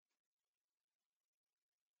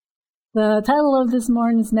The title of this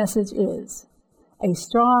morning's message is A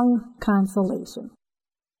Strong Consolation.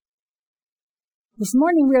 This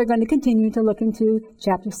morning we are going to continue to look into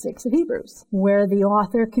chapter 6 of Hebrews, where the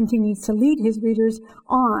author continues to lead his readers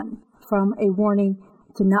on from a warning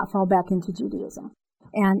to not fall back into Judaism,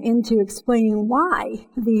 and into explaining why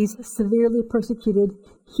these severely persecuted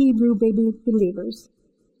Hebrew baby believers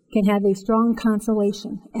can have a strong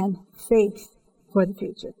consolation and faith for the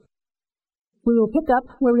future. We will pick up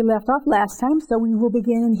where we left off last time, so we will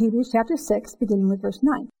begin in Hebrews chapter 6, beginning with verse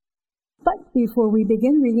 9. But before we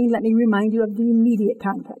begin reading, let me remind you of the immediate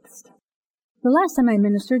context. The last time I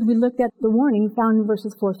ministered, we looked at the warning found in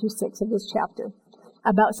verses 4 through 6 of this chapter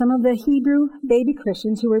about some of the Hebrew baby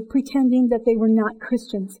Christians who were pretending that they were not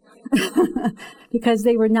Christians because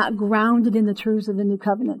they were not grounded in the truths of the new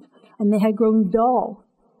covenant, and they had grown dull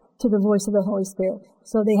to the voice of the Holy Spirit.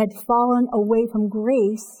 So they had fallen away from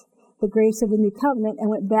grace, the grace of the new covenant, and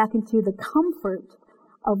went back into the comfort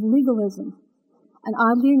of legalism. And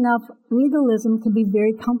oddly enough, legalism can be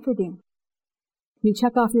very comforting. You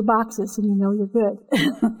check off your boxes and you know you're good.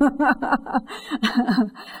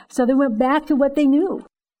 So they went back to what they knew.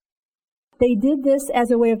 They did this as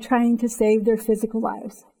a way of trying to save their physical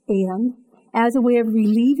lives and as a way of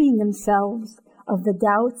relieving themselves of the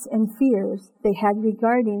doubts and fears they had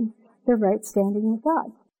regarding their right standing with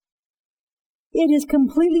God. It is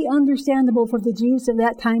completely understandable for the Jews of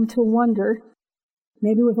that time to wonder,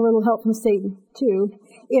 maybe with a little help from Satan too,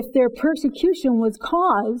 if their persecution was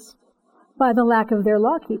caused by the lack of their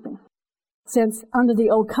law-keeping. Since under the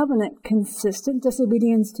Old Covenant, consistent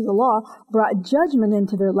disobedience to the law brought judgment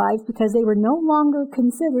into their lives because they were no longer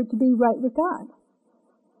considered to be right with God.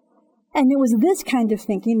 And it was this kind of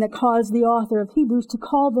thinking that caused the author of Hebrews to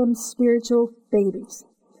call them spiritual babies,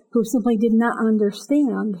 who simply did not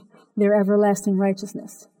understand their everlasting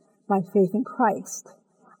righteousness by faith in Christ,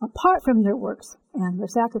 apart from their works and their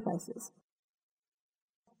sacrifices.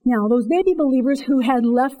 Now, those baby believers who had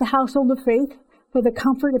left the household of faith for the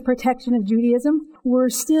comfort and protection of Judaism were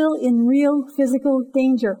still in real physical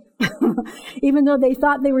danger. Even though they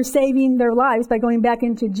thought they were saving their lives by going back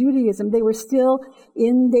into Judaism, they were still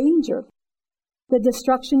in danger. The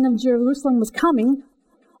destruction of Jerusalem was coming,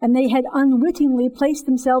 and they had unwittingly placed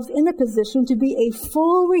themselves in a position to be a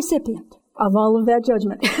full recipient of all of that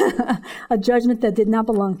judgment, a judgment that did not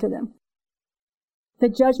belong to them. The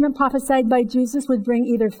judgment prophesied by Jesus would bring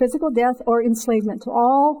either physical death or enslavement to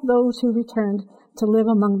all those who returned to live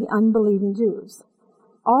among the unbelieving Jews,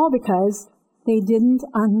 all because they didn't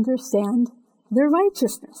understand their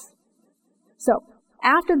righteousness. So,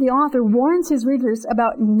 after the author warns his readers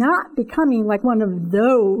about not becoming like one of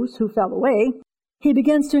those who fell away, he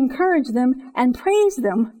begins to encourage them and praise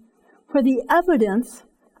them for the evidence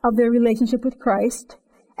of their relationship with Christ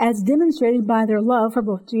as demonstrated by their love for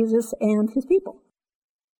both Jesus and his people.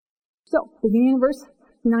 So, beginning in verse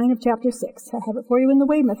 9 of chapter 6, I have it for you in the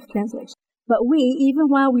Weymouth translation. But we, even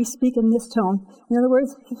while we speak in this tone, in other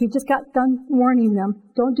words, if you just got done warning them,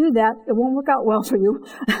 don't do that, it won't work out well for you.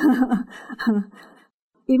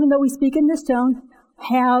 Even though we speak in this tone,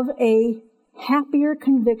 have a happier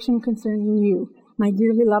conviction concerning you, my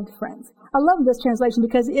dearly loved friends. I love this translation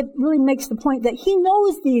because it really makes the point that he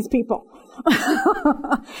knows these people.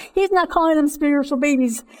 He's not calling them spiritual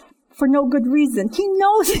babies for no good reason. He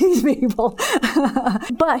knows these people.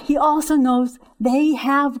 But he also knows they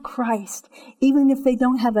have Christ. Even if they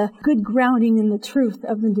don't have a good grounding in the truth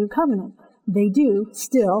of the new covenant, they do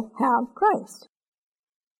still have Christ.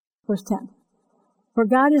 Verse 10. For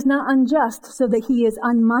God is not unjust so that he is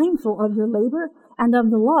unmindful of your labor and of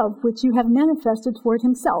the love which you have manifested toward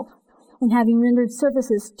himself, in having rendered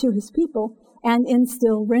services to his people and in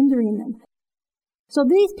still rendering them. So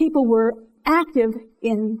these people were active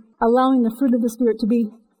in allowing the fruit of the Spirit to be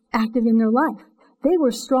active in their life. They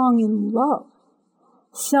were strong in love,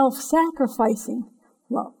 self-sacrificing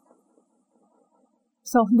love.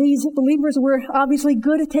 So these believers were obviously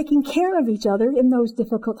good at taking care of each other in those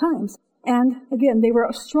difficult times. And again, they were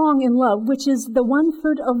strong in love, which is the one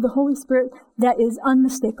fruit of the Holy Spirit that is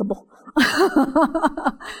unmistakable.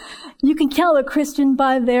 You can tell a Christian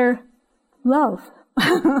by their love.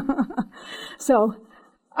 So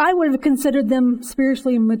I would have considered them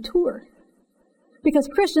spiritually mature. Because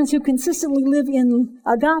Christians who consistently live in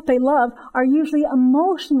agape love are usually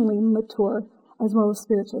emotionally mature as well as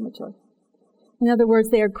spiritually mature. In other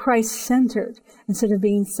words, they are Christ-centered instead of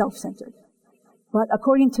being self-centered. But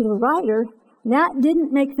according to the writer, that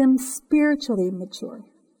didn't make them spiritually mature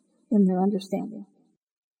in their understanding.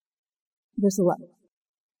 Verse 11.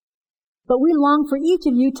 But we long for each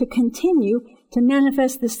of you to continue to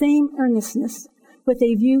manifest the same earnestness with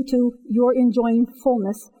a view to your enjoying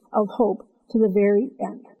fullness of hope to the very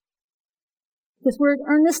end. This word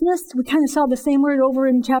earnestness, we kind of saw the same word over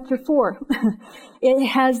in chapter 4. It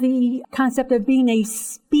has the concept of being a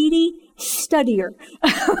speedy studier,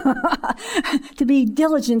 to be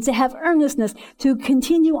diligent, to have earnestness, to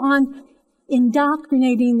continue on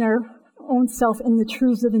indoctrinating their own self in the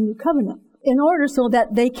truths of the new covenant, in order so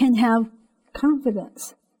that they can have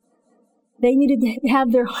confidence. They needed to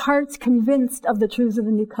have their hearts convinced of the truths of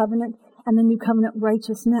the new covenant and the new covenant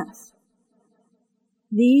righteousness.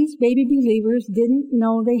 These baby believers didn't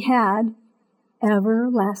know they had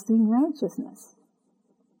everlasting righteousness.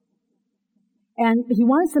 And he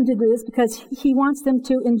wants them to do this because he wants them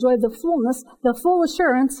to enjoy the fullness, the full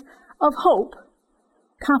assurance of hope,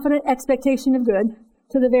 confident expectation of good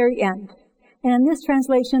to the very end. And in this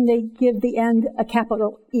translation, they give the end a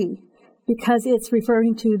capital E because it's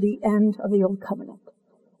referring to the end of the Old Covenant.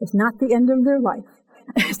 It's not the end of their life.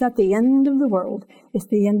 It's not the end of the world. It's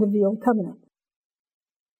the end of the Old Covenant.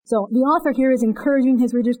 So the author here is encouraging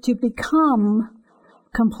his readers to become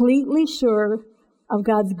completely sure of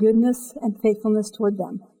God's goodness and faithfulness toward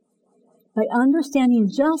them by understanding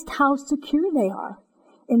just how secure they are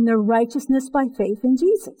in their righteousness by faith in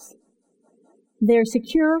Jesus. Their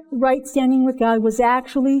secure right standing with God was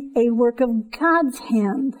actually a work of God's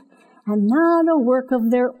hand and not a work of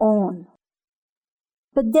their own.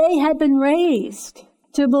 But they had been raised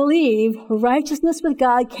to believe righteousness with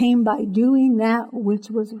God came by doing that which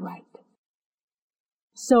was right.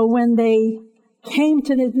 So when they came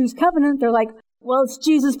to the new covenant, they're like, well, it's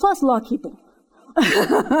Jesus plus law keeping.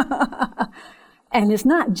 And it's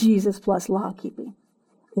not Jesus plus law keeping.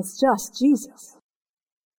 It's just Jesus.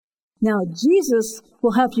 Now, Jesus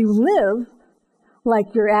will help you live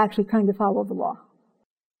like you're actually trying to follow the law.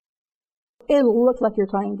 It'll look like you're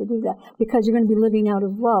trying to do that because you're going to be living out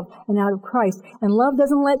of love and out of Christ. And love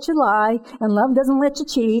doesn't let you lie, and love doesn't let you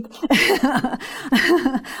cheat.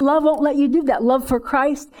 Love won't let you do that. Love for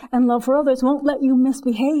Christ and love for others won't let you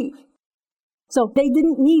misbehave. So they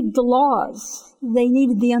didn't need the laws. They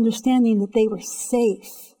needed the understanding that they were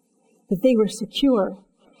safe, that they were secure,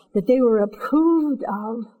 that they were approved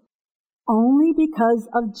of only because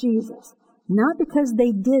of Jesus, not because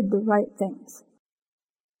they did the right things.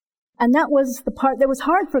 And that was the part that was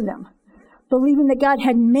hard for them, believing that God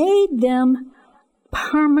had made them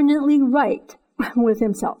permanently right with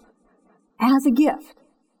himself as a gift.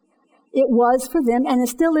 It was for them, and it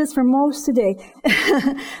still is for most today,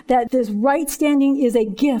 that this right standing is a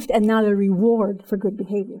gift and not a reward for good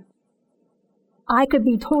behavior. I could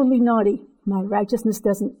be totally naughty. My righteousness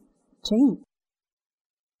doesn't change.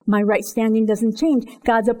 My right standing doesn't change.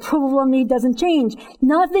 God's approval of me doesn't change.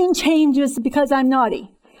 Nothing changes because I'm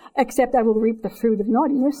naughty. Except I will reap the fruit of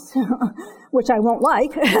naughtiness, which I won't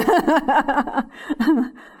like.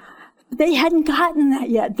 They hadn't gotten that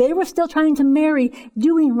yet. They were still trying to marry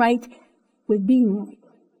doing right with being right.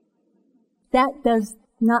 That does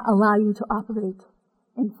not allow you to operate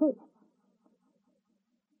in faith.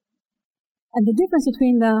 And the difference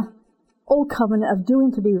between the old covenant of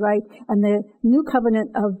doing to be right and the new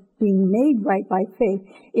covenant of being made right by faith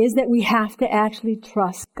is that we have to actually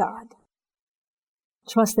trust God.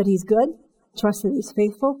 Trust that he's good, trust that he's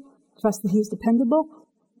faithful, trust that he's dependable,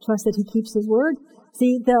 trust that he keeps his word.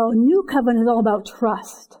 See, the new covenant is all about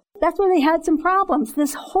trust. That's where they had some problems.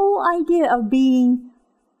 This whole idea of being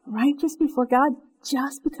righteous before God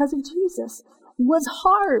just because of Jesus was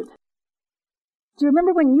hard. Do you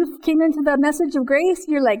remember when you came into the message of grace?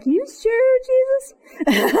 You're like, you sure, Jesus?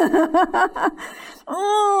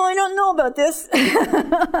 Oh, I don't know about this.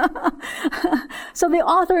 So the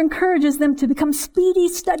author encourages them to become speedy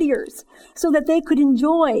studiers so that they could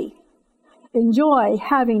enjoy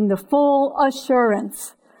having the full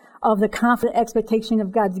assurance of the confident expectation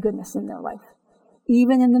of God's goodness in their life,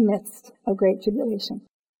 even in the midst of great tribulation.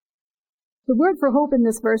 The word for hope in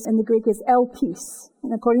this verse in the Greek is elpis,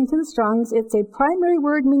 and according to the Strong's, it's a primary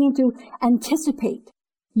word meaning to anticipate,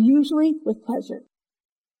 usually with pleasure.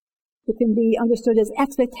 It can be understood as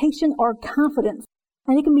expectation or confidence,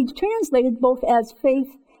 and it can be translated both as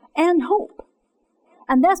faith and hope.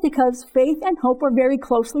 And that's because faith and hope are very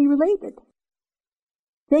closely related.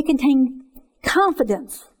 They contain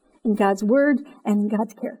confidence in God's word and in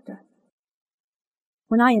God's character.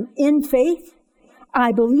 When I am in faith,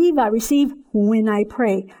 I believe I receive when I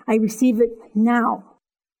pray. I receive it now.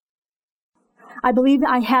 I believe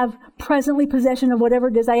I have presently possession of whatever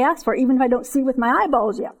it is I ask for, even if I don't see with my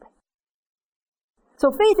eyeballs yet. So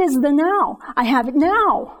faith is the now. I have it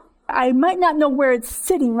now. I might not know where it's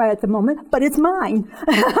sitting right at the moment, but it's mine.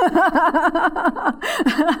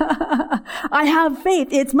 I have faith.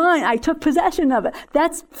 It's mine. I took possession of it.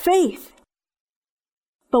 That's faith.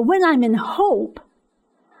 But when I'm in hope,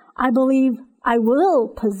 I believe I will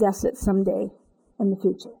possess it someday in the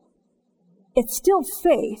future. It's still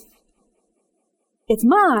faith. It's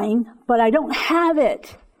mine, but I don't have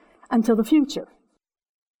it until the future.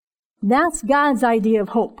 That's God's idea of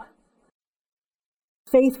hope.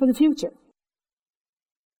 Faith for the future.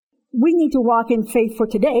 We need to walk in faith for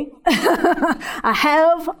today. I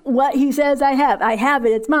have what he says I have. I have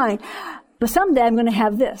it. It's mine. But someday I'm going to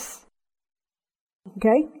have this.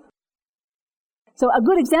 Okay? So a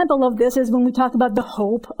good example of this is when we talk about the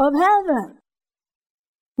hope of heaven.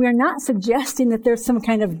 We are not suggesting that there's some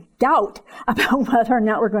kind of doubt about whether or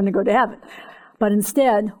not we're going to go to heaven. But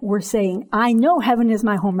instead, we're saying, I know heaven is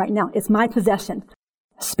my home right now. It's my possession,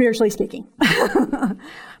 spiritually speaking.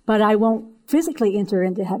 But I won't physically enter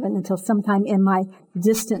into heaven until sometime in my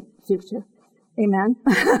distant future. Amen.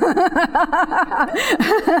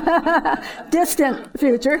 Distant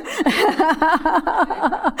future.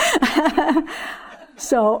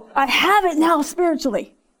 So I have it now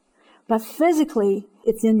spiritually, but physically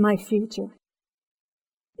it's in my future.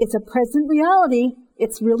 It's a present reality.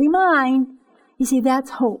 It's really mine. You see, that's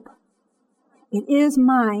hope. It is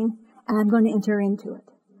mine, and I'm going to enter into it.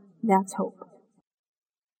 That's hope.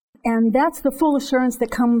 And that's the full assurance that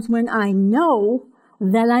comes when I know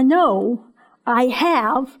that I know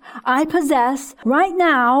I possess right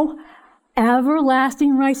now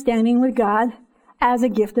everlasting right standing with God as a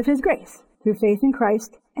gift of His grace through faith in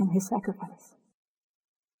Christ and His sacrifice.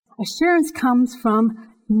 Assurance comes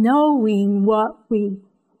from knowing what we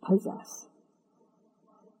possess.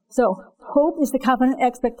 So, hope is the confident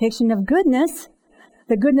expectation of goodness,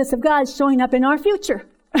 the goodness of God showing up in our future.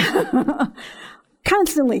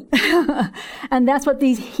 Constantly. And that's what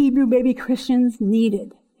these Hebrew baby Christians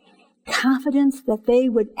needed. Confidence that they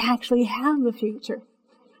would actually have a future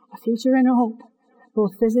and a hope,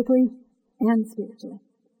 both physically and spiritually.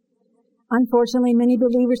 Unfortunately, many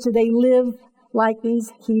believers today live like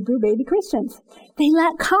these Hebrew baby Christians. They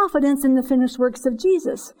lack confidence in the finished works of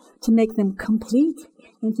Jesus to make them complete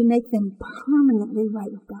and to make them permanently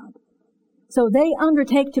right with God. So they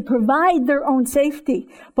undertake to provide their own safety,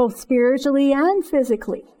 both spiritually and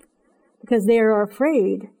physically, because they are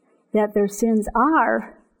afraid that their sins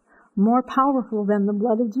are more powerful than the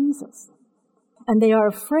blood of Jesus. And they are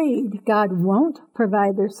afraid God won't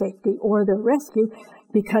provide their safety or their rescue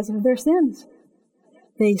because of their sins.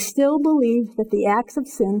 They still believe that the acts of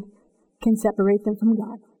sin can separate them from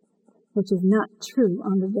God, which is not true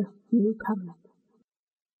under the new covenant.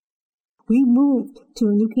 We moved to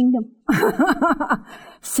a new kingdom.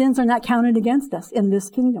 Sins are not counted against us in this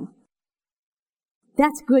kingdom.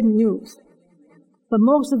 That's good news. But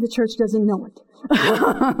most of the church doesn't know it.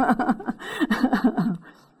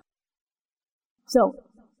 So,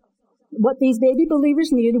 what these baby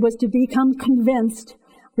believers needed was to become convinced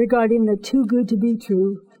regarding the too good to be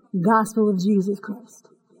true gospel of Jesus Christ.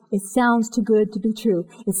 It sounds too good to be true.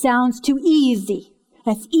 It sounds too easy.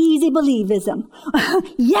 That's easy believism.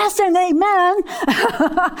 Yes and amen.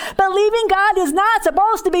 Believing God is not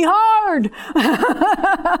supposed to be hard.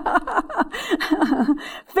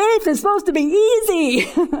 Faith is supposed to be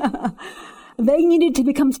easy. They needed to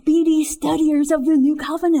become speedy studiers of the new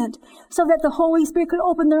covenant so that the Holy Spirit could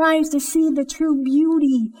open their eyes to see the true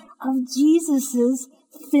beauty of Jesus'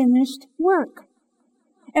 finished work.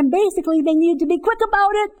 And basically, they needed to be quick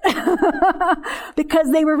about it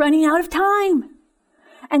because they were running out of time.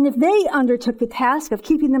 And if they undertook the task of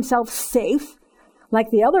keeping themselves safe,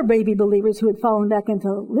 like the other baby believers who had fallen back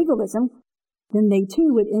into legalism, then they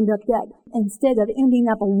too would end up dead, instead of ending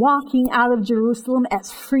up walking out of Jerusalem as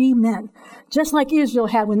free men, just like Israel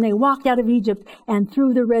had when they walked out of Egypt and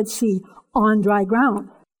through the Red Sea on dry ground.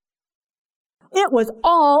 It was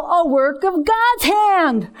all a work of God's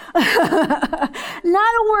hand,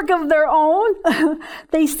 not a work of their own.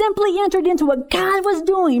 They simply entered into what God was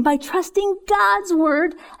doing by trusting God's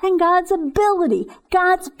word and God's ability,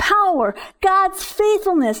 God's power, God's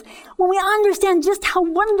faithfulness. When we understand just how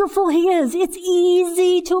wonderful He is, it's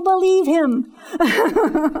easy to believe Him.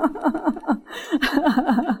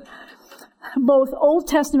 Both Old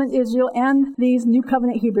Testament Israel and these New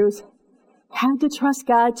Covenant Hebrews had to trust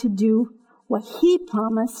God to do what He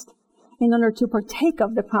promised in order to partake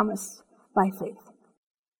of the promise by faith.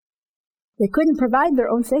 They couldn't provide their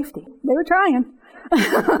own safety. They were trying.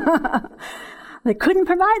 They couldn't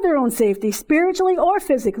provide their own safety, spiritually or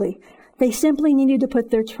physically. They simply needed to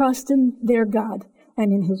put their trust in their God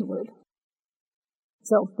and in His Word.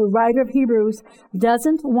 So the writer of Hebrews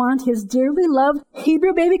doesn't want his dearly loved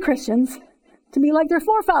Hebrew baby Christians to be like their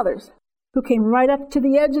forefathers, who came right up to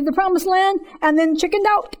the edge of the promised land and then chickened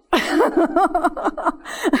out.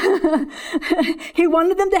 He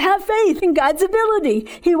wanted them to have faith in God's ability.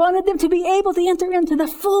 He wanted them to be able to enter into the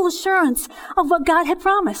full assurance of what God had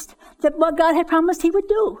promised, that what God had promised he would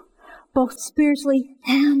do, both spiritually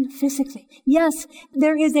and physically. Yes,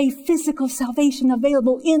 there is a physical salvation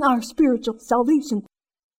available in our spiritual salvation.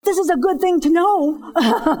 This is a good thing to know.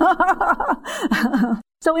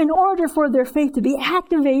 So in order for their faith to be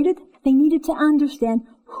activated, they needed to understand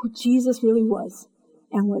who Jesus really was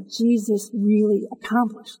and what Jesus really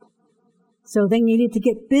accomplished. So they needed to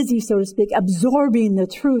get busy, so to speak, absorbing the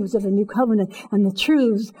truths of the new covenant and the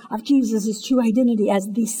truths of Jesus' true identity as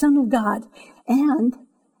the Son of God and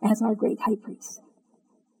as our great high priest.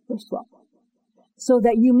 Verse 12. So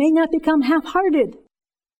that you may not become half-hearted,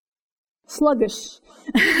 sluggish,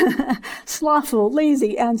 slothful,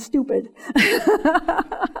 lazy, and stupid.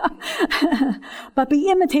 But be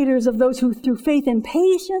imitators of those who through faith and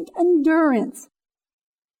patient endurance.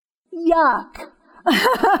 Yuck.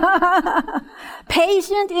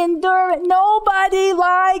 Patient endurance. Nobody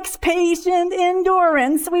likes patient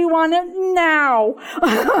endurance. We want it now.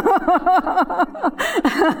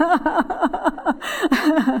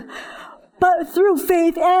 But through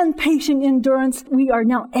faith and patient endurance, we are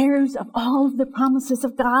now heirs of all of the promises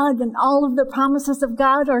of God, and all of the promises of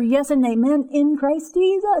God are yes and amen in Christ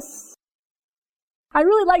Jesus. I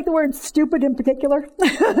really like the word stupid in particular.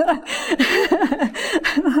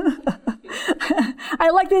 I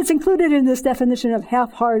like that it's included in this definition of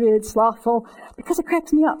half-hearted, slothful, because it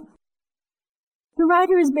cracks me up. The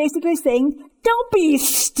writer is basically saying, don't be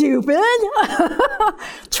stupid.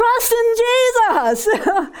 Trust in Jesus.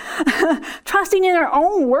 Trusting in our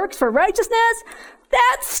own works for righteousness,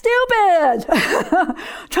 that's stupid.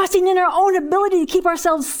 Trusting in our own ability to keep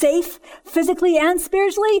ourselves safe physically and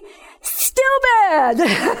spiritually, stupid.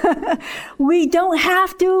 We don't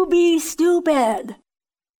have to be stupid.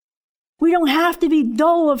 We don't have to be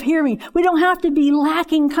dull of hearing. We don't have to be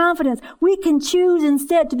lacking confidence. We can choose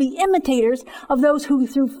instead to be imitators of those who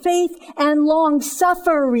through faith and long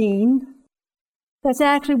suffering, that's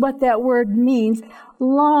actually what that word means,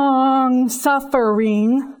 long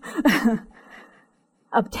suffering,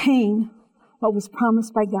 obtain what was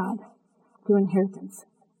promised by God through inheritance.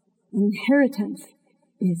 Inheritance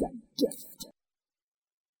is a gift.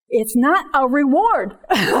 It's not a reward.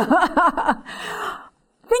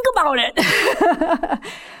 Think about it.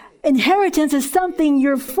 Inheritance is something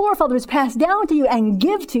your forefathers passed down to you and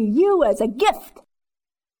give to you as a gift.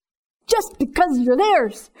 Just because you're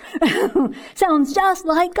theirs. Sounds just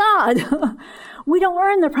like God. We don't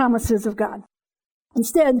earn the promises of God.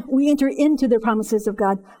 Instead, we enter into the promises of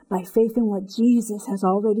God by faith in what Jesus has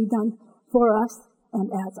already done for us and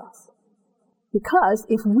as us. Because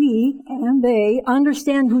if we and they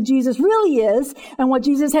understand who Jesus really is and what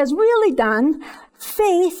Jesus has really done,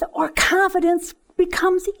 faith or confidence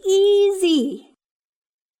becomes easy.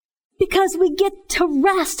 Because we get to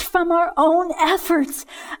rest from our own efforts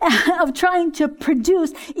of trying to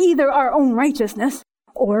produce either our own righteousness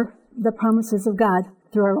or the promises of God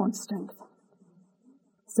through our own strength.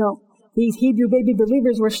 So, these Hebrew baby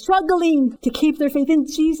believers were struggling to keep their faith in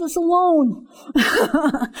Jesus alone.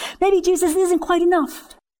 Maybe Jesus isn't quite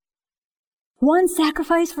enough. One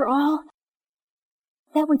sacrifice for all?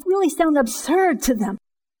 That would really sound absurd to them.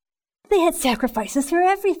 They had sacrifices for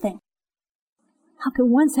everything. How could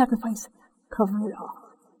one sacrifice cover it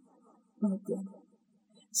all? Well, it did.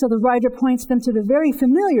 So the writer points them to the very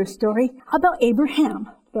familiar story about Abraham,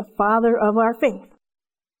 the father of our faith.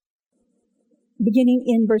 Beginning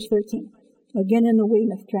in verse 13, again in the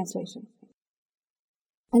Weymouth translation.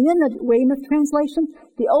 And in the Weymouth translation,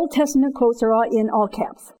 the Old Testament quotes are all in all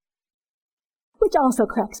caps, which also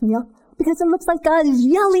cracks me up because it looks like God is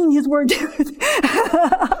yelling his word.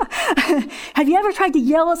 Have you ever tried to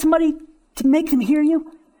yell at somebody to make them hear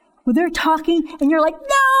you? When they're talking and you're like, no,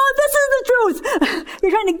 this is the truth.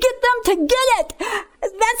 You're trying to get them to get it.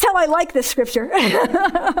 That's how I like this scripture.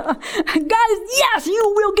 God is, yes,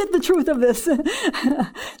 you will get the truth of this.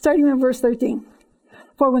 Starting in verse 13.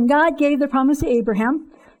 For when God gave the promise to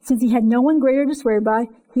Abraham, since he had no one greater to swear by,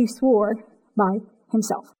 he swore by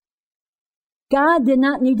himself. God did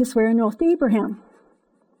not need to swear an oath to Abraham.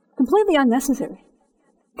 Completely unnecessary.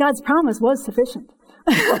 God's promise was sufficient.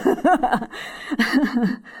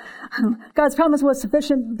 God's promise was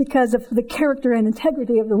sufficient because of the character and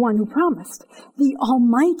integrity of the one who promised, the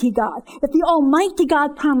Almighty God. If the Almighty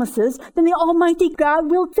God promises, then the Almighty God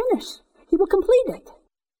will finish. He will complete it.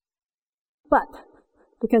 But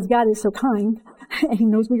because God is so kind and he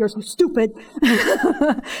knows we are so stupid,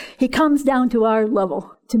 he comes down to our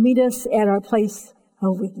level to meet us at our place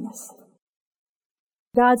of weakness.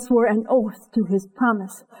 God swore an oath to his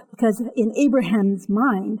promise because in Abraham's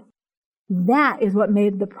mind, That is what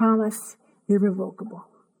made the promise irrevocable.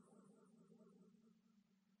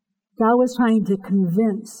 God was trying to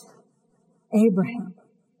convince Abraham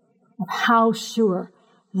of how sure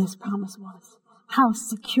this promise was, how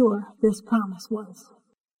secure this promise was.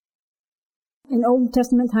 In Old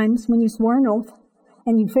Testament times, when you swore an oath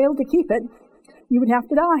and you failed to keep it, you would have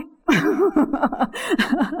to die.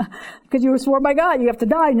 Because you were sworn by God, you have to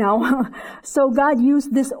die now. So God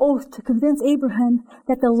used this oath to convince Abraham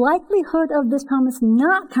that the likelihood of this promise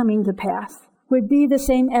not coming to pass would be the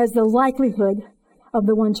same as the likelihood of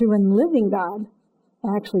the one true and living God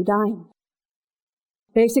actually dying.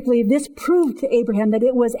 Basically, this proved to Abraham that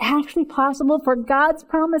it was actually possible for God's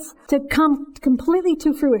promise to come completely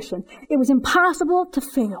to fruition. It was impossible to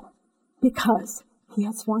fail because he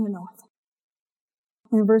had sworn an oath.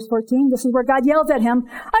 In verse 14, this is where God yells at him,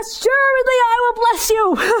 "Assuredly I will bless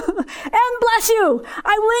you and bless you.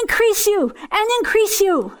 I will increase you and increase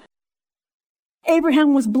you."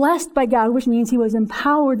 Abraham was blessed by God, which means he was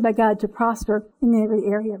empowered by God to prosper in every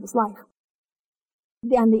area of his life.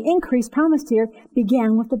 And the increase promised here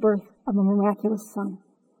began with the birth of a miraculous son.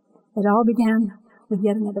 It all began with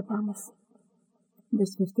yet another promise.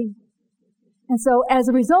 Verse 15. And so as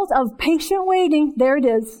a result of patient waiting, there it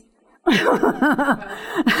is.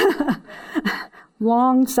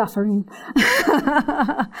 Long suffering.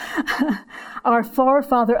 Our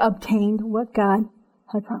forefather obtained what God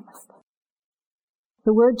had promised.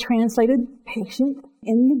 The word translated patient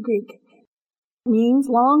in the Greek means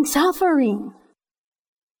long suffering.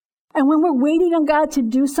 And when we're waiting on God to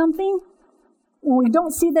do something, when we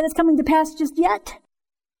don't see that it's coming to pass just yet,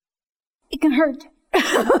 it can hurt.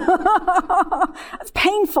 It's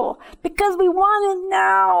painful because we want it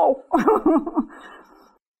now.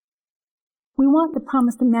 We want the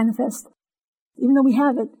promise to manifest. Even though we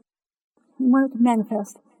have it, we want it to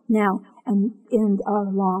manifest now and end our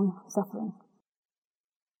long suffering.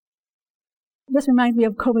 This reminds me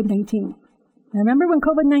of COVID-19. Remember when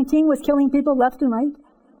COVID-19 was killing people left and right?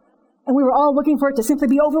 And we were all looking for it to simply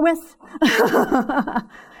be over with?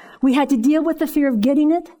 We had to deal with the fear of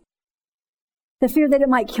getting it. The fear that it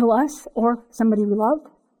might kill us or somebody we loved.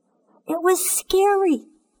 It was scary.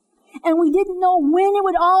 And we didn't know when it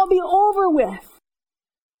would all be over with.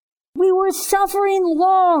 We were suffering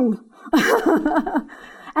long.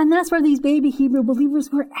 And that's where these baby Hebrew believers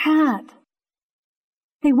were at.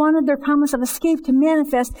 They wanted their promise of escape to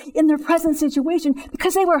manifest in their present situation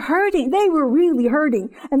because they were hurting. They were really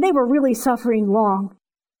hurting. And they were really suffering long.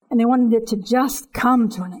 And they wanted it to just come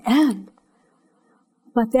to an end.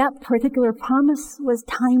 But that particular promise was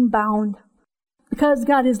time-bound. Because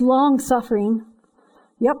God is long-suffering,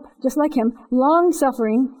 yep, just like him,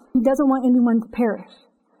 long-suffering, he doesn't want anyone to perish.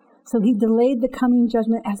 So he delayed the coming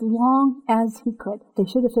judgment as long as he could. They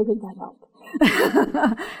should have figured that out.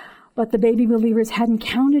 But the baby believers hadn't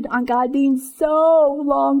counted on God being so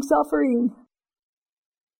long-suffering.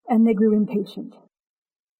 And they grew impatient.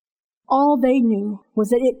 All they knew was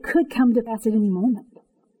that it could come to pass at any moment.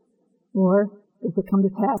 Or it would come to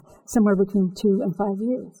pass somewhere between 2 and 5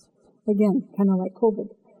 years. Again, kind of like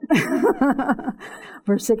COVID.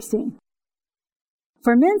 Verse 16.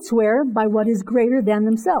 For men swear by what is greater than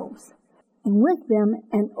themselves, and with them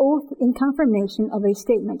an oath in confirmation of a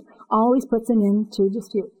statement always puts an end to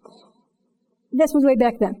dispute. This was way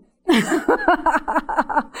back then.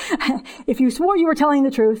 If you swore you were telling the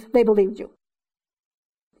truth, they believed you.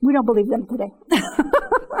 We don't believe them today.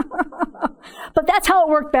 But that's how it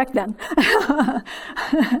worked back then.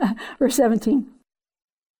 Verse 17.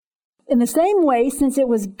 In the same way, since it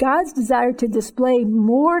was God's desire to display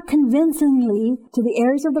more convincingly to the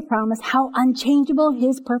heirs of the promise how unchangeable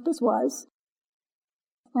his purpose was,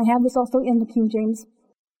 I have this also in the King James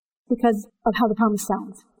because of how the promise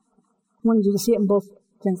sounds. I wanted you to see it in both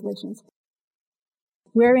translations.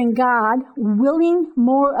 Wherein God, willing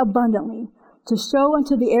more abundantly to show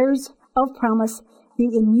unto the heirs of promise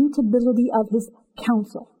the immutability of his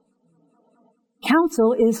counsel.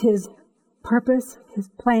 Counsel is his purpose, his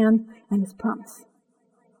plan, and his promise.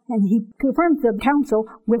 And he confirmed the counsel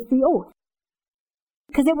with the oath.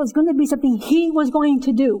 Because it was going to be something he was going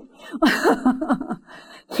to do.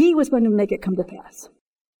 He was going to make it come to pass.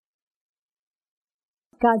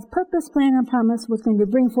 God's purpose, plan, and promise was going to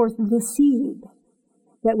bring forth the seed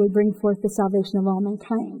that would bring forth the salvation of all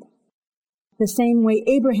mankind. The same way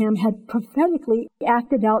Abraham had prophetically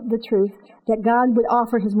acted out the truth that God would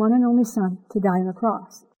offer his one and only son to die on the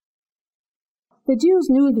cross. The Jews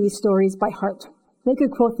knew these stories by heart. They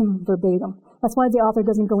could quote them verbatim. That's why the author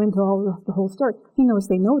doesn't go into the whole story. He knows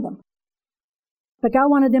they know them. But God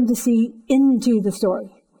wanted them to see into the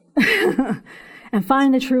story and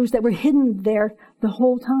find the truths that were hidden there the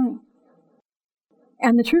whole time.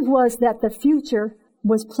 And the truth was that the future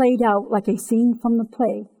was played out like a scene from the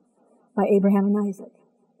play by Abraham and Isaac.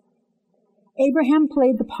 Abraham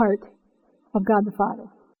played the part of God the Father.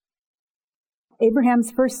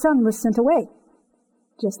 Abraham's first son was sent away,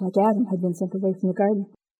 just like Adam had been sent away from the garden.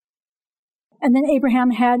 And then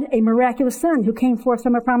Abraham had a miraculous son who came forth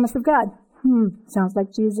from a promise of God. Sounds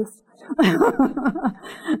like Jesus.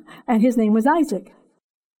 And his name was Isaac.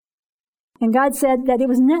 And God said that it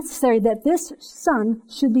was necessary that this son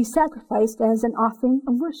should be sacrificed as an offering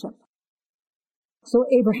of worship. So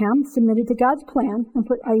Abraham submitted to God's plan and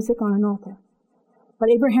put Isaac on an altar. But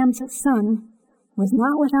Abraham's son was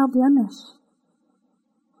not without blemish.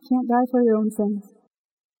 You can't die for your own sins.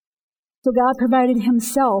 So God provided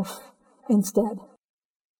himself instead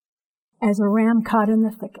as a ram caught in the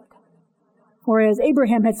thicket. For as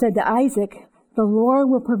Abraham had said to Isaac, the Lord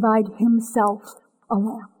will provide himself a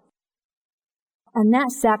lamb. And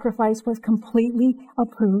that sacrifice was completely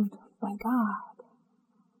approved by God.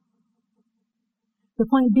 The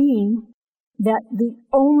point being that the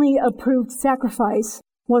only approved sacrifice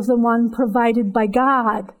was the one provided by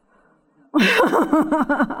God.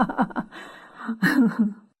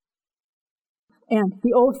 And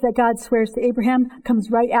the oath that God swears to Abraham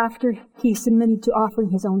comes right after he submitted to offering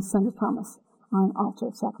his own son of promise on an altar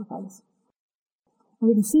of sacrifice. And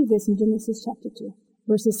we can see this in Genesis chapter 2,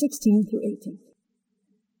 verses 16 through 18.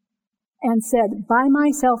 And said, by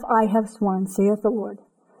myself I have sworn, saith the Lord,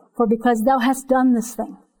 for because thou hast done this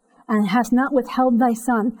thing, and hast not withheld thy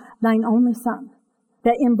son, thine only son,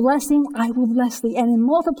 that in blessing I will bless thee, and in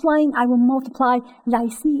multiplying I will multiply thy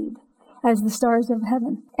seed, as the stars of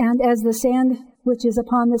heaven, and as the sand which is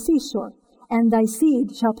upon the seashore, and thy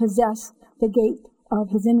seed shall possess the gate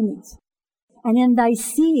of his enemies. And in thy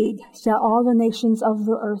seed shall all the nations of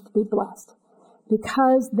the earth be blessed,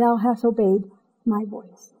 because thou hast obeyed my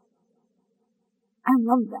voice. I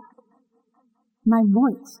love that. My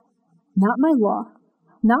voice, not my law,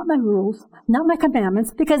 not my rules, not my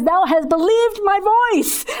commandments, because thou hast believed my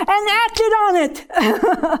voice and acted on it.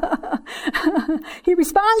 He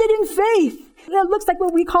responded in faith. That looks like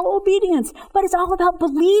what we call obedience, but it's all about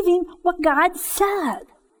believing what God said.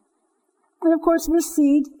 And of course, this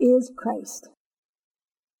seed is Christ.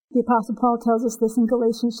 The Apostle Paul tells us this in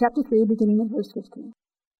Galatians chapter 3, beginning in verse 15.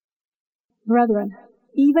 Brethren,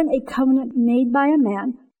 even a covenant made by a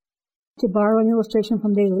man, to borrow an illustration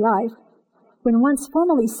from daily life, when once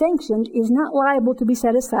formally sanctioned, is not liable to be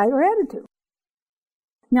set aside or added to.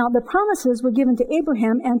 Now, the promises were given to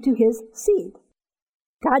Abraham and to his seed.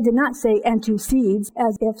 God did not say, and to seeds,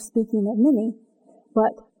 as if speaking of many,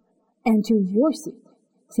 but, and to your seed,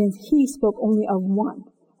 since he spoke only of one,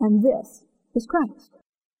 and this is Christ.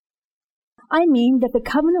 I mean that the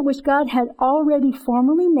covenant which God had already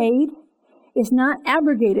formally made is not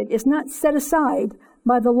abrogated, is not set aside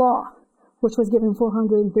by the law, which was given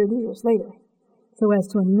 430 years later, so as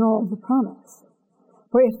to annul the promise.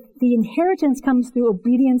 For if the inheritance comes through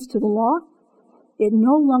obedience to the law, it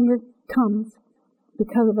no longer comes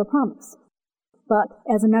because of a promise. But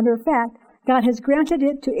as a matter of fact, God has granted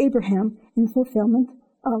it to Abraham in fulfillment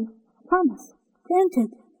of a promise.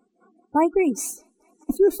 Granted by grace,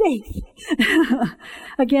 through faith.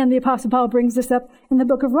 Again, the Apostle Paul brings this up in the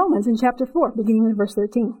book of Romans in chapter 4, beginning with verse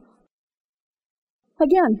 13.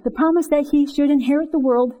 Again, the promise that he should inherit the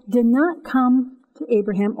world did not come to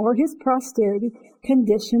Abraham or his posterity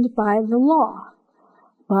conditioned by the law,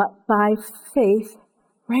 but by faith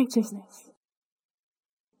righteousness.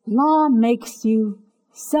 Law makes you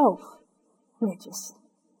self-righteous.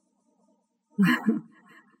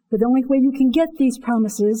 But the only way you can get these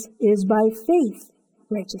promises is by faith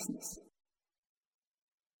righteousness.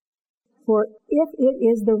 For if it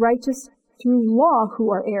is the righteous through law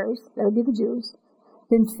who are heirs, that would be the Jews,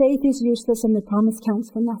 then faith is useless and the promise counts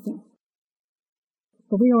for nothing.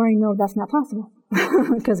 But we already know that's not possible,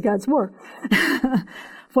 because God swore.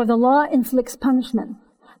 For the law inflicts punishment.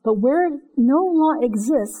 But where no law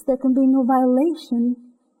exists, there can be no violation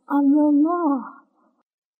of the law.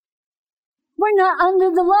 We're not under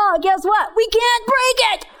the law. Guess what? We can't break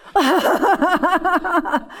it. We're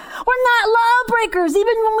not lawbreakers.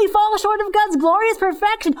 Even when we fall short of God's glorious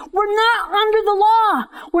perfection, we're not under the law.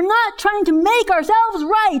 We're not trying to make ourselves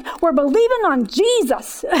right. We're believing on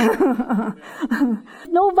Jesus.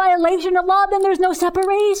 No violation of law, then there's no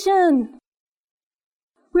separation.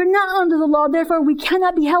 We're not under the law, therefore we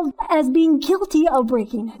cannot be held as being guilty of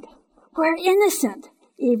breaking it. We're innocent,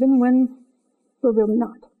 even when we're really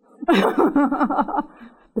not.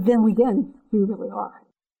 But then we really are.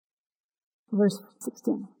 Verse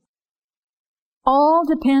 16. All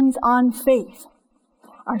depends on faith.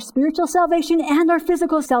 Our spiritual salvation and our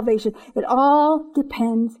physical salvation, it all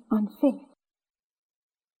depends on faith.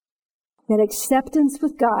 That acceptance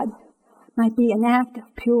with God might be an act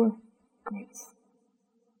of pure grace.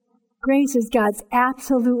 Grace is God's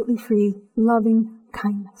absolutely free, loving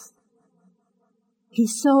kindness. He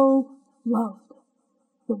so loved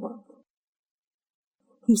the world.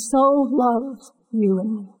 He so loves you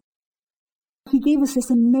and me. He gave us this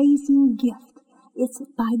amazing gift. It's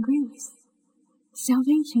by grace.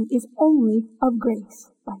 Salvation is only of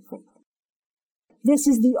grace by faith. This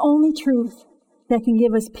is the only truth that can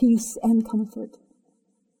give us peace and comfort.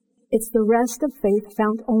 It's the rest of faith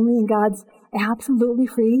found only in God's absolutely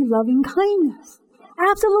free, loving kindness.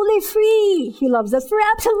 Absolutely free. He loves us for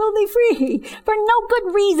absolutely free. For no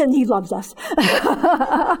good reason He loves us.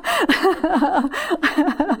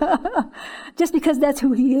 Just because that's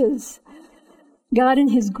who He is. God in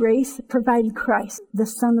His grace provided Christ, the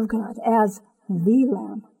Son of God, as the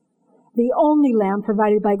Lamb. The only Lamb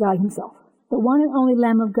provided by God Himself. The one and only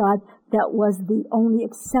Lamb of God that was the only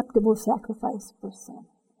acceptable sacrifice for sin.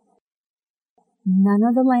 None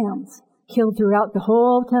of the lambs killed throughout the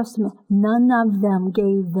whole Old Testament, none of them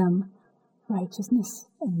gave them righteousness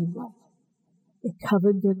and new life. It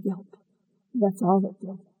covered their guilt. That's all it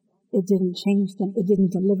did. It didn't change them. It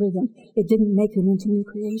didn't deliver them. It didn't make them into new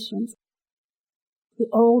creations. The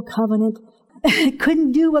old covenant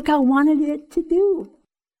couldn't do what God wanted it to do.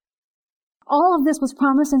 All of this was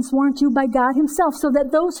promised and sworn to by God Himself, so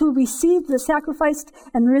that those who received the sacrificed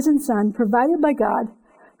and risen Son provided by God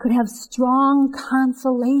could have strong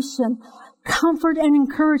consolation, comfort, and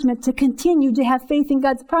encouragement to continue to have faith in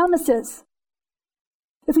God's promises.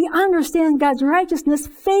 If we understand God's righteousness,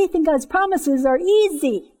 faith in God's promises are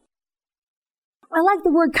easy. I like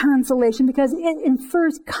the word consolation because it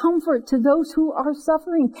infers comfort to those who are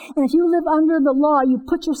suffering. And if you live under the law, you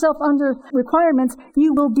put yourself under requirements,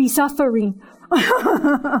 you will be suffering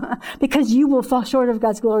because you will fall short of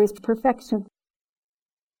God's glorious perfection.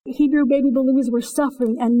 Hebrew baby believers were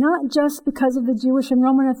suffering, and not just because of the Jewish and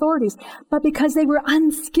Roman authorities, but because they were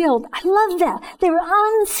unskilled. I love that. They were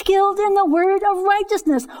unskilled in the word of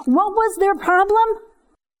righteousness. What was their problem?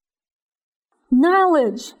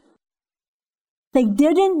 Knowledge. They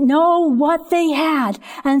didn't know what they had,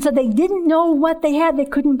 and so they didn't know what they had. They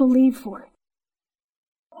couldn't believe for it.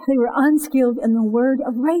 They were unskilled in the word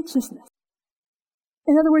of righteousness.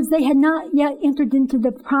 In other words, they had not yet entered into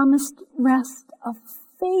the promised rest of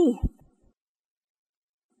faith.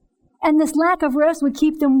 And this lack of rest would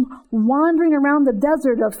keep them wandering around the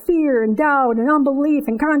desert of fear and doubt and unbelief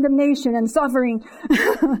and condemnation and suffering,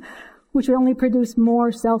 which would only produce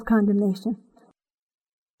more self-condemnation.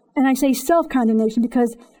 And I say self-condemnation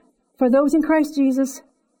because for those in Christ Jesus,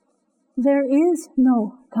 there is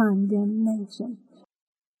no condemnation.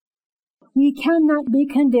 We cannot be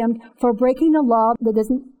condemned for breaking a law that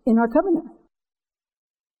isn't in our covenant.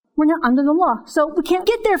 We're not under the law, so we can't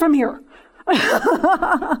get there from here.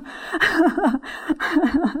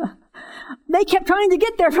 They kept trying to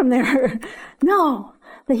get there from there. No,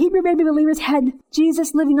 the Hebrew baby believers had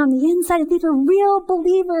Jesus living on the inside. These were real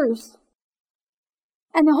believers.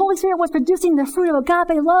 And the Holy Spirit was producing the fruit of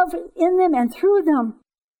agape love in them and through them.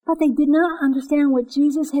 But they did not understand what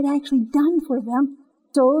Jesus had actually done for them,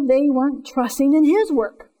 so they weren't trusting in His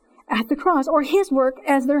work at the cross, or His work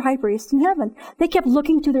as their high priest in heaven. They kept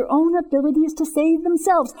looking to their own abilities to save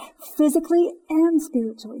themselves, physically and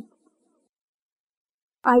spiritually.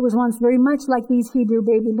 I was once very much like these Hebrew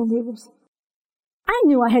baby believers. I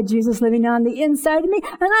knew I had Jesus living on the inside of me,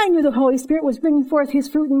 and I knew the Holy Spirit was bringing forth His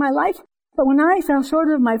fruit in my life. But when I fell short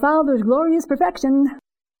of my Father's glorious perfection,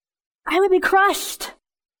 I would be crushed.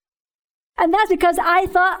 And that's because I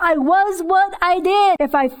thought I was what I did.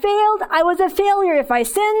 If I failed, I was a failure. If I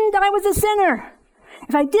sinned, I was a sinner.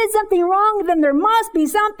 If I did something wrong, then there must be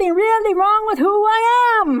something really wrong with who I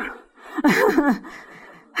am.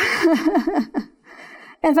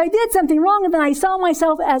 And if I did something wrong, then I saw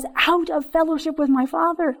myself as out of fellowship with my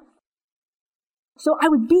Father. So I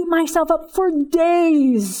would beat myself up for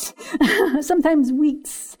days, sometimes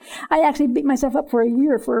weeks. I actually beat myself up for a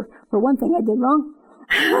year for one thing I did wrong.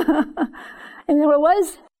 And you know what it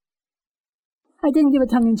was? I didn't give a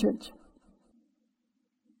tongue in church.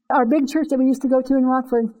 Our big church that we used to go to in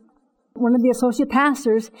Rockford, one of the associate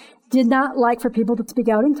pastors did not like for people to speak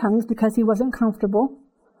out in tongues because he wasn't comfortable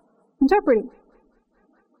interpreting.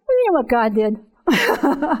 You know what God did?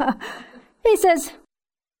 He says,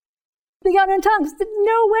 speak out in tongues.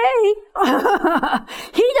 No way.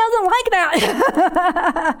 He doesn't like that.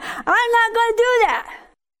 I'm not going to do that.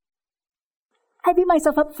 I beat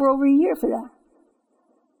myself up for over a year for that.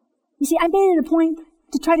 You see, I made it a point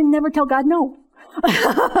to try to never tell God no.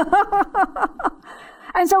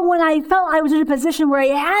 And so when I felt I was in a position where I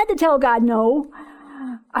had to tell God no,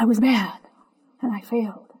 I was mad. And I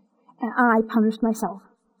failed. And I punished myself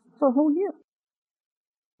for a whole year.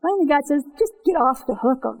 Finally, God says, just get off the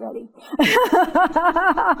hook already.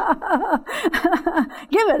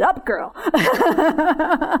 Give it up, girl.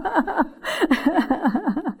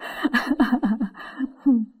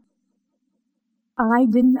 I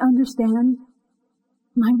didn't understand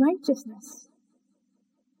my righteousness.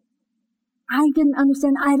 I didn't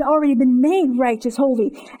understand I had already been made righteous,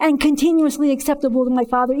 holy, and continuously acceptable to my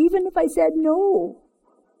Father, even if I said no.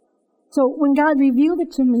 So when God revealed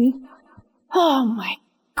it to me, oh my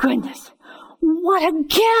goodness, what a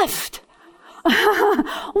gift!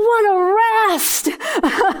 What a rest!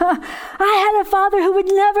 I had a Father who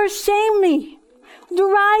would never shame me,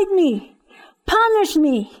 deride me, punish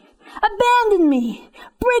me, abandon me,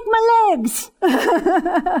 break my legs.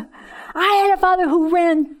 I had a Father who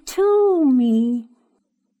ran to me.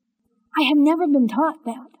 I have never been taught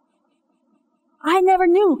that. I never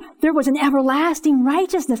knew there was an everlasting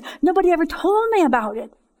righteousness. Nobody ever told me about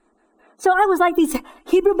it. So I was like these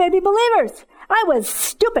Hebrew baby believers. I was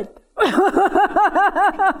stupid. I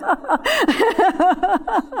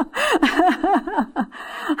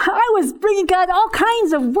was bringing God all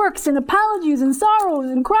kinds of works and apologies and sorrows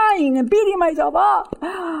and crying and beating myself up.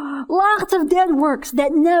 Lots of dead works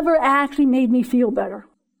that never actually made me feel better.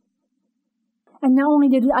 And not only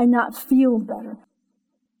did I not feel better,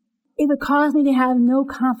 it would cause me to have no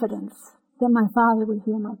confidence that my Father would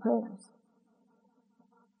hear my prayers.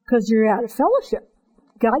 Because you're out of fellowship.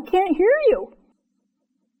 God can't hear you.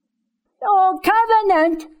 Oh,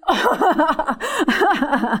 covenant!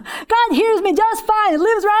 God hears me just fine. He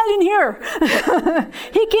lives right in here.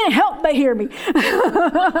 He can't help but hear me.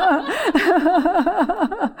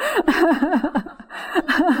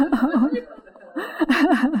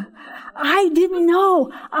 I didn't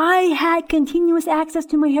know I had continuous access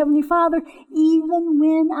to my Heavenly Father even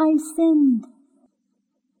when I sinned.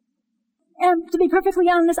 And to be perfectly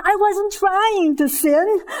honest, I wasn't trying to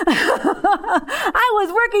sin. I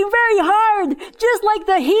was working very hard, just like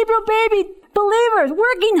the Hebrew baby believers,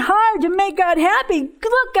 working hard to make God happy.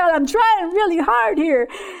 Look, God, I'm trying really hard here.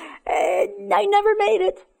 And I never made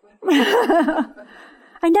it.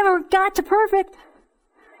 I never got to perfect.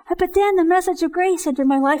 But then the message of grace entered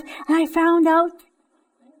my life, and I found out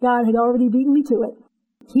God had already beaten me to it.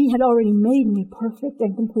 He had already made me perfect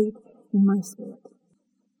and complete in my spirit.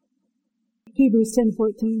 Hebrews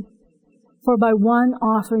 10:14. For by one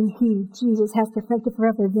offering he, Jesus, has perfected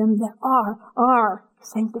forever them that are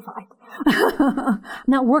sanctified. I'm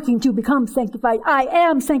not working to become sanctified. I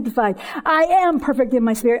am sanctified. I am perfect in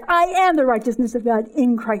my spirit. I am the righteousness of God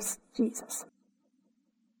in Christ Jesus.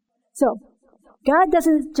 So, God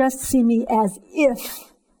doesn't just see me as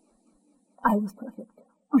if I was perfect.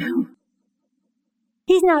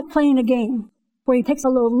 He's not playing a game where he takes a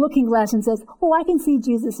little looking glass and says, oh, I can see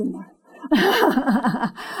Jesus in there.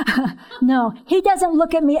 No, he doesn't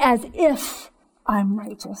look at me as if I'm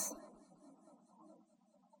righteous.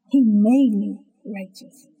 He made me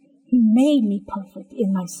righteous. He made me perfect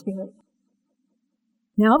in my spirit.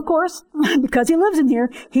 Now, of course, because he lives in here,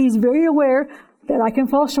 he's very aware that I can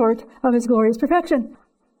fall short of his glorious perfection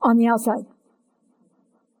on the outside.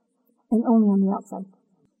 And only on the outside.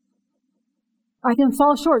 I can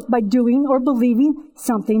fall short by doing or believing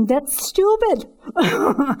something that's stupid.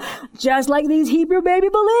 Just like these Hebrew baby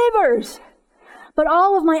believers. But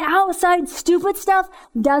all of my outside stupid stuff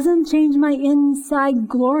doesn't change my inside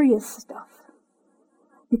glorious stuff.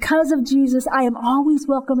 Because of Jesus, I am always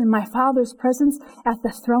welcome in my Father's presence at the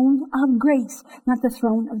throne of grace. Not the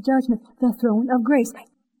throne of judgment, the throne of grace.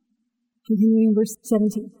 Continuing verse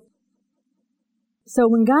 17. So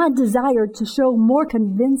when God desired to show more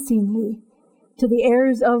convincingly to the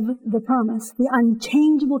heirs of the promise, the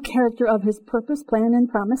unchangeable character of his purpose, plan, and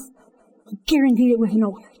promise, he guaranteed it with an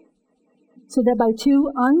oath. So that by two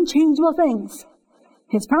unchangeable things,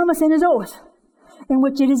 his promise and his oath, in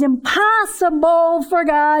which it is impossible for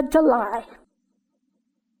God to lie,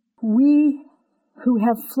 we who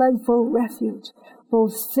have fled for refuge,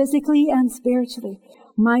 both physically and spiritually,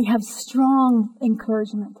 might have strong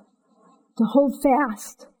encouragement to hold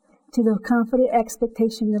fast to the confident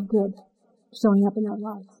expectation of good showing up in our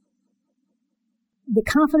lives. The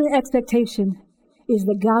confident expectation is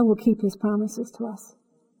that God will keep his promises to us.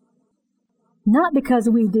 Not because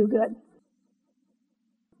we do good,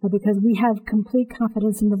 but because we have complete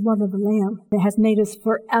confidence in the blood of the Lamb that has made us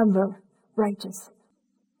forever righteous.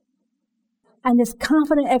 And this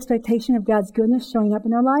confident expectation of God's goodness showing up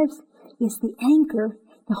in our lives is the anchor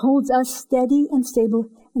that holds us steady and stable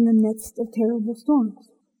in the midst of terrible storms.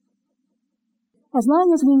 As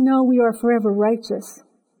long as we know we are forever righteous,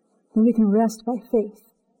 then we can rest by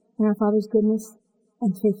faith in our Father's goodness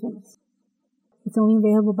and faithfulness. It's only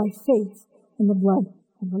available by faith in the blood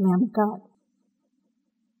of the Lamb of God.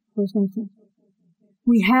 Verse 19.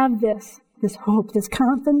 We have this hope, this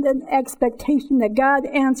confident expectation that God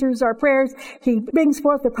answers our prayers. He brings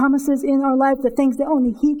forth the promises in our life, the things that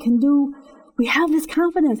only He can do. We have this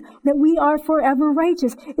confidence that we are forever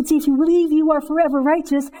righteous. It's if you believe you are forever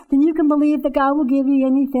righteous, then you can believe that God will give you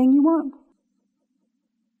anything you want.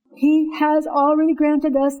 He has already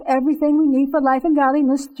granted us everything we need for life and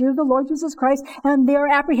godliness through the Lord Jesus Christ, and they are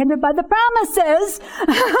apprehended by the promises.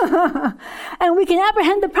 And we can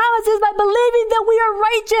apprehend the promises by believing that we are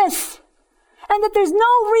righteous, and that there's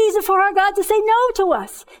no reason for our God to say no to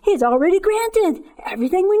us. He's already granted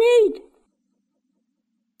everything we need.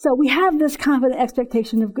 So we have this confident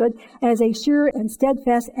expectation of good as a sure and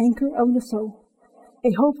steadfast anchor of the soul,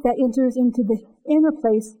 a hope that enters into the inner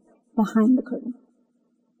place behind the curtain,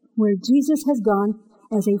 where Jesus has gone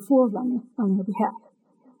as a forerunner on our behalf,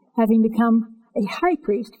 having become a high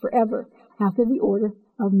priest forever after the order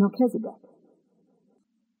of Melchizedek.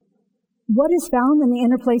 What is found in the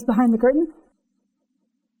inner place behind the curtain?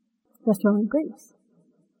 The throne of grace.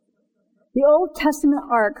 The Old Testament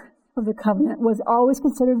Ark of the Covenant was always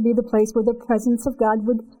considered to be the place where the presence of God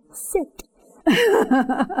would sit.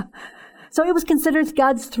 So it was considered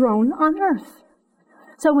God's throne on earth.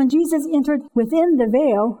 So when Jesus entered within the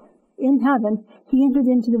veil in heaven, He entered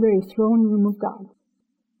into the very throne room of God.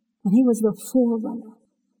 And He was the forerunner.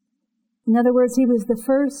 In other words, He was the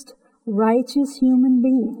first righteous human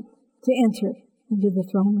being to enter into the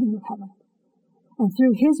throne room of heaven. And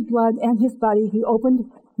through His blood and His body, He opened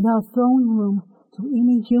the throne room to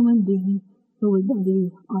any human being who would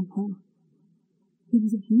believe on Him. He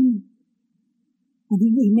was a human. And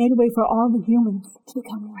he made a way for all the humans to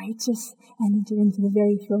become righteous and enter into the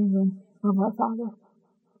very throne room of our Father.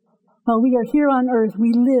 While we are here on earth,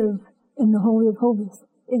 we live in the Holy of Holies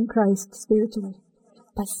in Christ spiritually.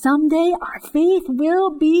 But someday our faith will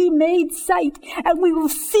be made sight, and we will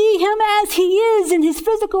see Him as He is in His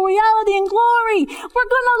physical reality and glory. We're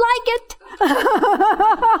going to like it.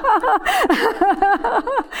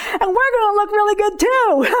 And we're going to look really good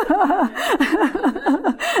too.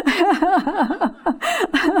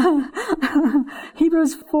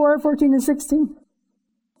 Hebrews 4:14-16.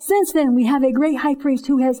 Since then, we have a great high priest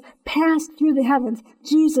who has passed through the heavens,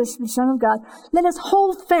 Jesus, the Son of God. Let us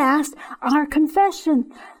hold fast our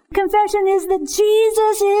confession. Confession is that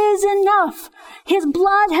Jesus is enough. His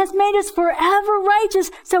blood has made us forever righteous,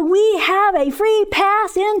 so we have a free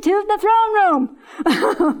pass into the throne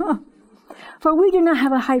room. For we do not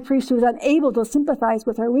have a high priest who is unable to sympathize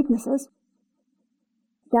with our weaknesses.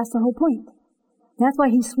 That's the whole point. That's why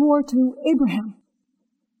He swore to Abraham.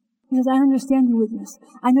 He says, I understand your weakness.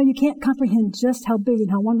 I know you can't comprehend just how big and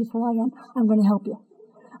how wonderful I am. I'm going to help you.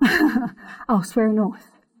 I'll swear an oath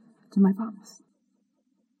to my promise.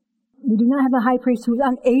 We do not have a high priest who is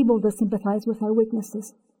unable to sympathize with our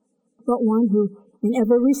weaknesses, but one who, in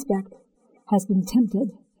every respect, has been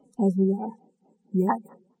tempted as we are,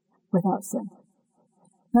 yet without sin.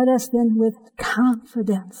 Let us then with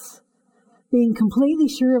confidence, being completely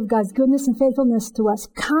sure of God's goodness and faithfulness to us,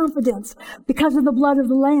 confidence because of the blood of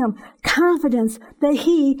the Lamb, confidence that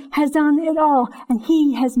He has done it all and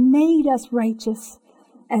He has made us righteous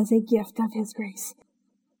as a gift of His grace.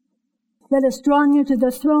 Let us draw near to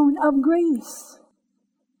the throne of grace,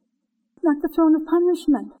 not the throne of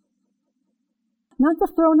punishment, not the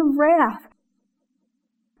throne of wrath,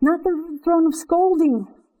 not the throne of scolding.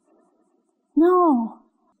 No.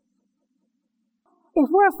 If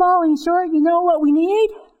we're falling short, you know what we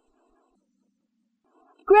need?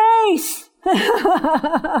 Grace!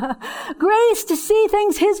 Grace to see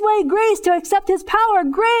things His way. Grace to accept His power.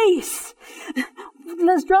 Grace!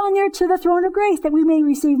 Let's draw near to the throne of grace that we may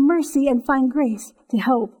receive mercy and find grace to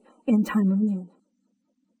help in time of need.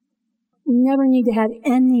 We never need to have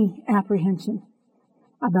any apprehension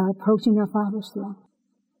about approaching our Father's throne.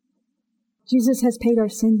 Jesus has paid our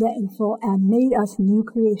sin debt in full and made us new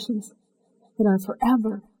creations that are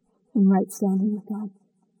forever in right standing with God.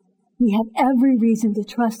 We have every reason to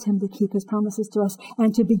trust Him to keep His promises to us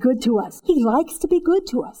and to be good to us. He likes to be good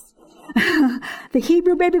to us. The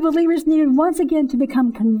Hebrew baby believers needed once again to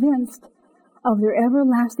become convinced of their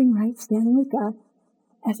everlasting right standing with God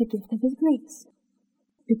as a gift of His grace,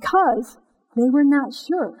 because they were not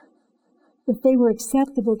sure if they were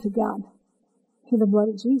acceptable to God through the blood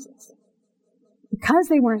of Jesus. Because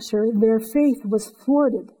they weren't sure, their faith was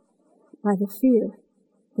thwarted by the fear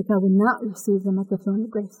that God would not receive them at the throne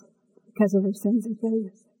of grace. because of their sins and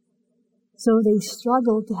failures. So they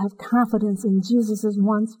struggled to have confidence in Jesus'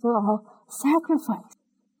 once-for-all sacrifice.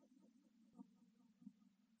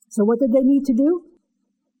 So what did they need to do?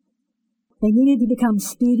 They needed to become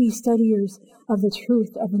speedy studiers of the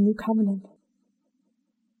truth of the new covenant.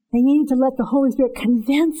 They needed to let the Holy Spirit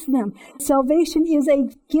convince them. Salvation is a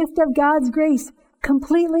gift of God's grace,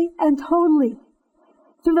 completely and totally.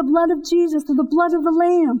 Through the blood of Jesus, through the blood of the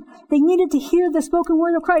Lamb. They needed to hear the spoken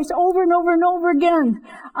word of Christ over and over and over again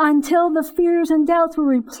until the fears and doubts were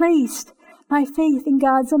replaced by faith in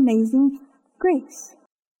God's amazing grace.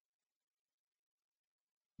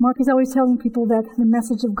 Mark is always telling people that the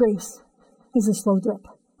message of grace is a slow drip.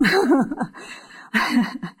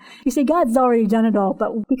 You say, God's already done it all,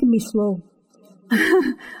 but we can be slow.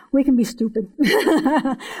 We can be stupid.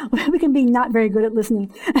 We can be not very good at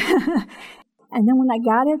listening. And then when I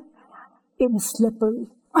got it, it was slippery.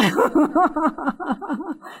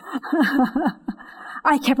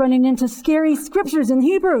 I kept running into scary scriptures in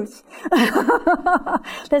Hebrews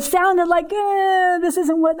that sounded like, this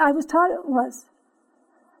isn't what I was taught it was.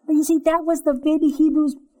 But you see, that was the baby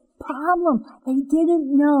Hebrews' problem. They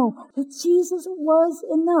didn't know that Jesus was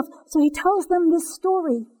enough. So he tells them this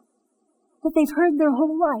story that they've heard their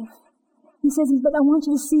whole life. He says, but I want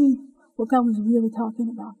you to see what God was really talking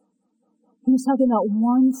about. He was talking about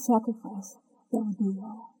one sacrifice that would be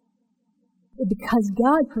all. Because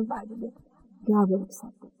God provided it, God would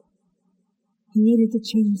accept it. He needed to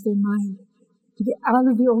change their mind to get out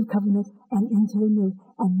of the old covenant and into the new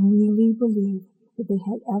and really believe that they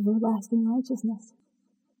had everlasting righteousness.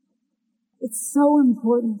 It's so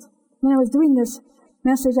important. When I was doing this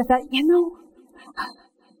message, I thought,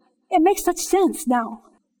 it makes such sense now.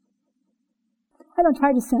 I don't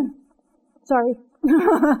try to sin. Sorry.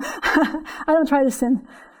 I don't try to sin.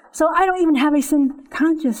 So I don't even have a sin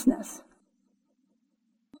consciousness.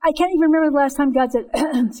 I can't even remember the last time God said,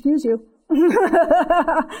 excuse you.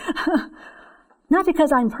 Not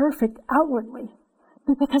because I'm perfect outwardly,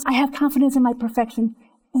 but because I have confidence in my perfection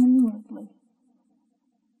inwardly.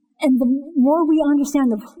 And the more we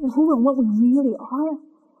understand who and what we really are,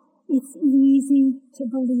 it's easy to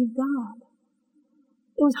believe God.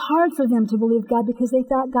 It was hard for them to believe God because they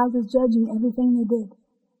thought God was judging everything they did.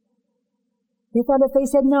 They thought if they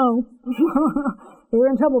said no, they were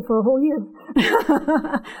in trouble for a whole year.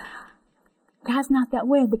 God's not that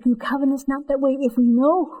way. The new covenant's not that way. If we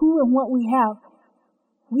know who and what we have,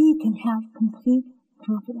 we can have complete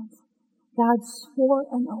confidence. God swore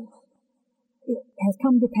an oath. It has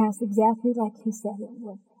come to pass exactly like He said it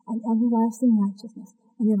would. An everlasting righteousness,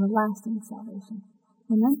 an everlasting salvation.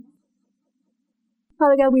 Amen?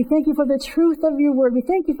 Father God, we thank You for the truth of Your word. We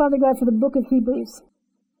thank You, Father God, for the book of Hebrews.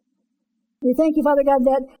 We thank You, Father God,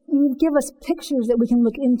 that You give us pictures that we can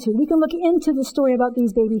look into. We can look into the story about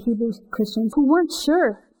these baby Hebrew Christians who weren't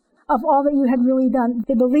sure of all that You had really done.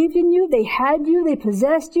 They believed in You, they had You, they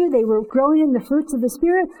possessed You, they were growing in the fruits of the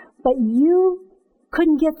Spirit, but You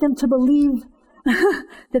couldn't get them to believe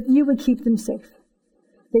that You would keep them safe,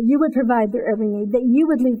 that You would provide their every need, that You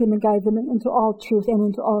would lead them and guide them into all truth and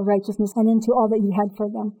into all righteousness and into all that You had for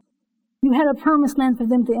them. You had a promised land for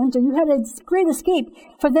them to enter. You had a great escape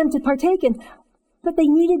for them to partake in, but they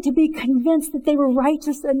needed to be convinced that they were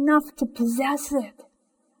righteous enough to possess it.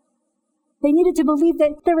 They needed to believe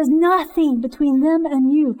that there was nothing between them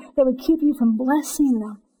and You that would keep You from blessing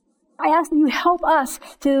them. I ask that You help us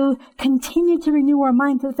to continue to renew our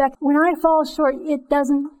mind to the fact when I fall short, it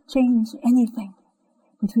doesn't change anything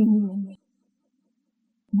between You and me.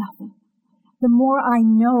 Nothing. The more I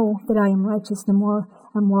know that I am righteous, the more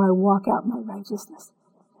and more I walk out my righteousness.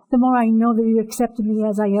 The more I know that You accepted me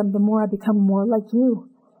as I am, the more I become more like You.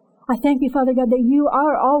 I thank You, Father God, that You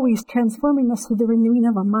are always transforming us through the renewing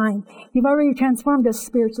of our mind. You've already transformed us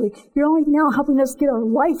spiritually. You're only now helping us get our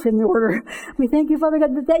life in order. We thank You, Father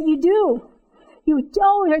God, that You do. You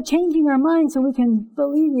always are changing our minds so we can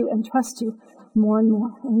believe You and trust You more and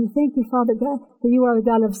more. And we thank You, Father God, that You are the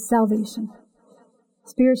God of salvation.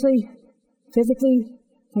 Spiritually, physically,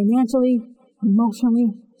 financially,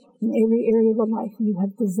 emotionally, in every area of our life, You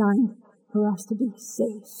have designed for us to be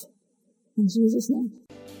safe. In Jesus' name.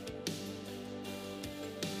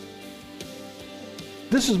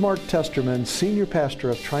 This is Mark Testerman, Senior Pastor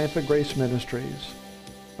of Triumphant Grace Ministries.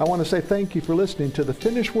 I want to say thank you for listening to the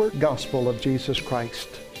finished work gospel of Jesus Christ.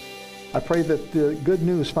 I pray that the good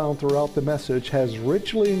news found throughout the message has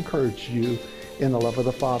richly encouraged you in the love of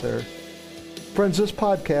the Father. Friends, this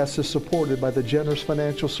podcast is supported by the generous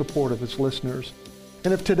financial support of its listeners.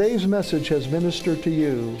 And if today's message has ministered to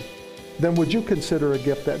you, then would you consider a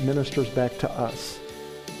gift that ministers back to us?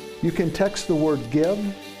 You can text the word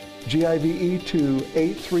GIVE GIVE to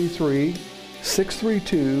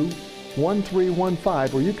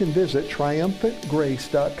 833-632-1315, or you can visit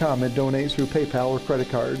triumphantgrace.com and donate through PayPal or credit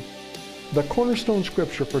card. The cornerstone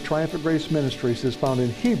scripture for Triumphant Grace Ministries is found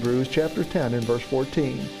in Hebrews chapter 10 and verse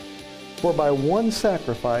 14. For by one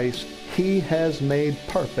sacrifice he has made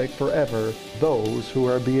perfect forever those who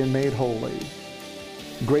are being made holy.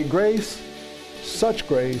 Great grace, such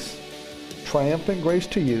grace, triumphant grace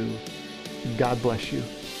to you. God bless you.